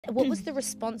What was the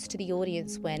response to the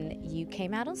audience when you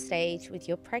came out on stage with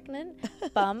your pregnant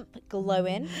bump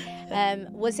glowing?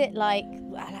 Was it like,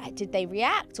 did they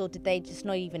react or did they just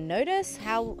not even notice?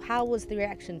 How was the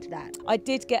reaction to that? I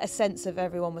did get a sense of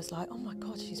everyone was like, oh my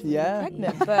God, she's really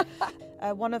pregnant. But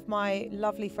one of my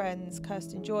lovely friends,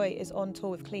 Kirsten Joy, is on tour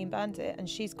with Clean Bandit, and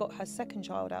she's got her second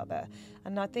child out there.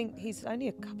 And I think he's only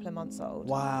a couple of months old.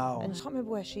 Wow. And I can't remember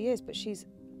where she is, but she's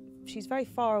very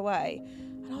far away.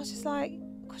 And I was just like,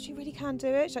 God, you really can do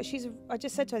it. Like I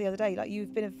just said to her the other day, like,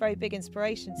 you've been a very big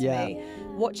inspiration to me.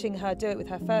 Watching her do it with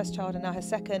her first child and now her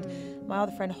second. My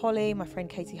other friend Holly, my friend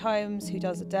Katie Holmes, who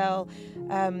does Adele,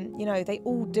 you know, they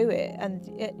all do it, and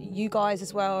you guys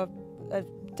as well are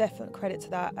definite credit to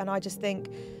that. And I just think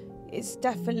it's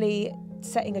definitely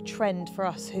setting a trend for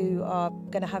us who are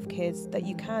going to have kids, that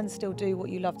you can still do what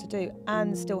you love to do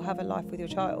and still have a life with your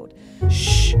child.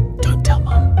 Shh! Don't tell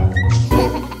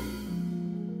Mum.